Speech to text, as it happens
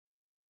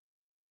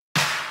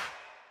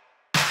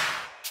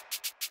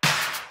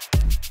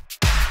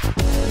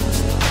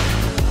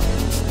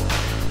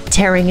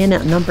Tearing in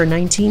at number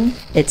 19,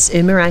 it's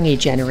Umurangi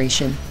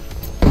Generation.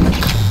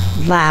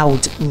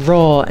 Loud,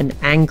 raw and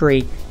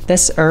angry,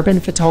 this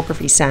urban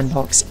photography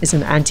sandbox is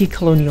an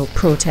anti-colonial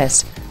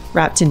protest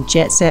wrapped in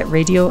jet set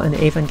radio and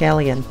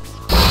Evangelion.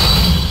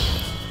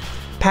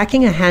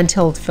 Packing a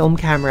handheld film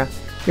camera,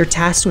 you're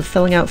tasked with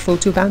filling out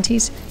photo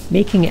bounties,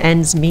 making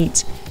ends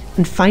meet,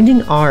 and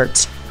finding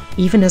art,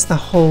 even as the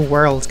whole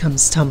world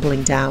comes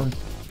tumbling down.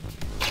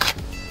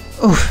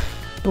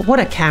 Oof, but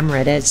what a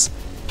camera it is.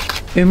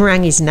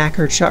 Umurangi's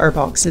knackered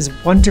shutterbox is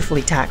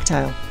wonderfully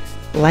tactile,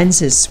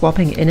 lenses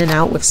swapping in and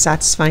out with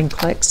satisfying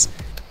clicks,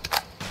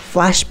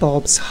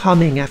 flashbulbs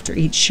humming after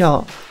each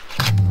shot.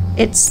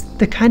 It's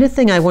the kind of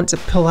thing I want to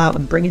pull out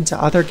and bring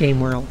into other game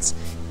worlds.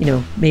 You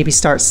know, maybe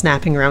start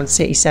snapping around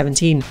City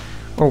 17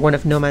 or one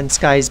of No Man's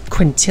Sky's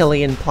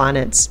quintillion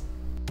planets.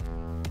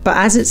 But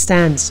as it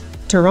stands,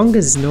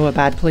 Taronga's no a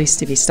bad place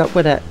to be stuck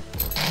with it.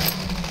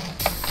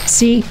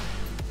 See,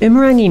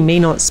 Umurangi may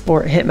not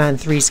sport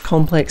Hitman 3's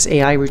complex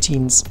AI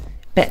routines,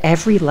 but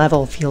every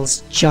level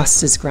feels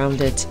just as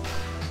grounded.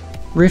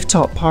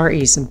 Rooftop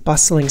parties and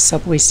bustling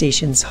subway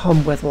stations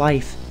hum with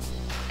life.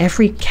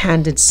 Every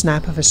candid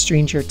snap of a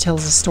stranger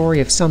tells a story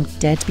of some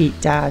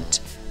deadbeat dad,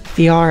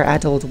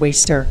 VR-addled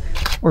waster,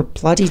 or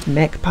bloodied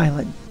mech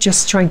pilot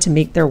just trying to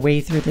make their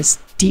way through this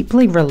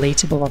deeply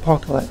relatable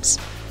apocalypse.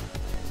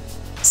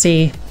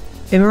 See,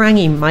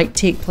 Umurangi might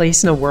take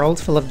place in a world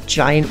full of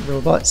giant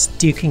robots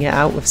duking it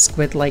out with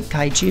squid-like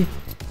kaiju,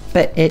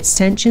 but its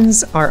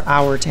tensions are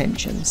our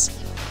tensions.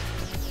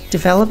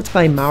 Developed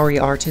by Maori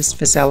artist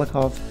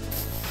Veselikov,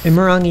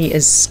 Umurangi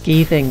is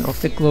scathing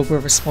of the global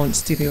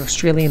response to the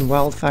Australian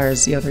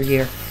wildfires the other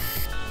year,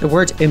 the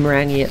word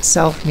Umurangi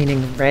itself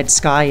meaning red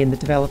sky in the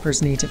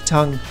developer's native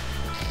tongue.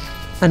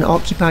 An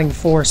occupying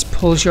force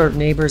pulls your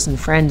neighbours and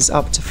friends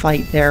up to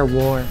fight their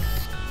war,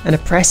 and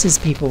oppresses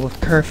people with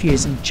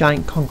curfews and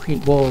giant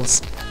concrete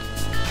walls.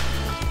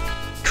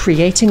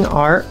 Creating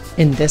art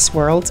in this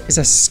world is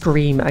a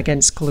scream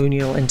against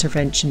colonial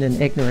intervention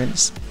and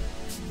ignorance.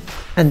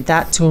 And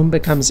that tone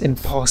becomes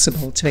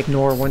impossible to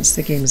ignore once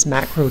the game's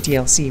macro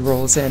DLC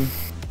rolls in.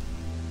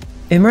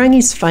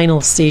 Umurangi's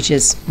final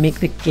stages make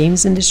the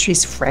games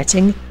industry's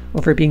fretting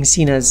over being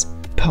seen as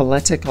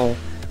political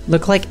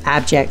look like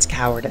abject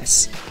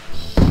cowardice.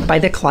 By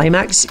the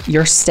climax,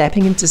 you're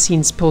stepping into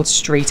scenes pulled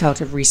straight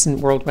out of recent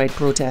worldwide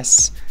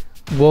protests,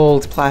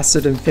 walled,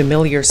 plastered and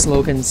familiar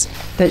slogans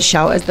that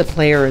shout at the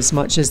player as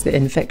much as the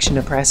in-fiction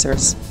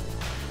oppressors.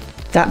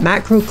 That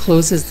macro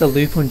closes the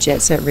loop on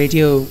Jet Set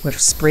Radio with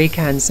spray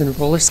cans and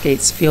roller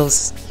skates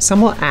feels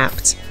somewhat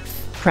apt,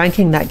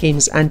 cranking that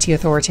game's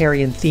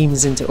anti-authoritarian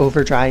themes into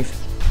overdrive.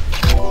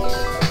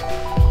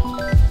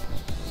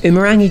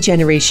 Umurangi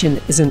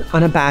Generation is an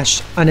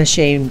unabashed,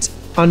 unashamed,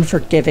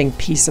 unforgiving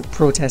piece of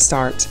protest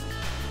art,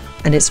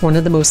 and it's one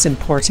of the most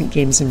important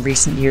games in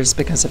recent years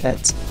because of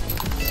it.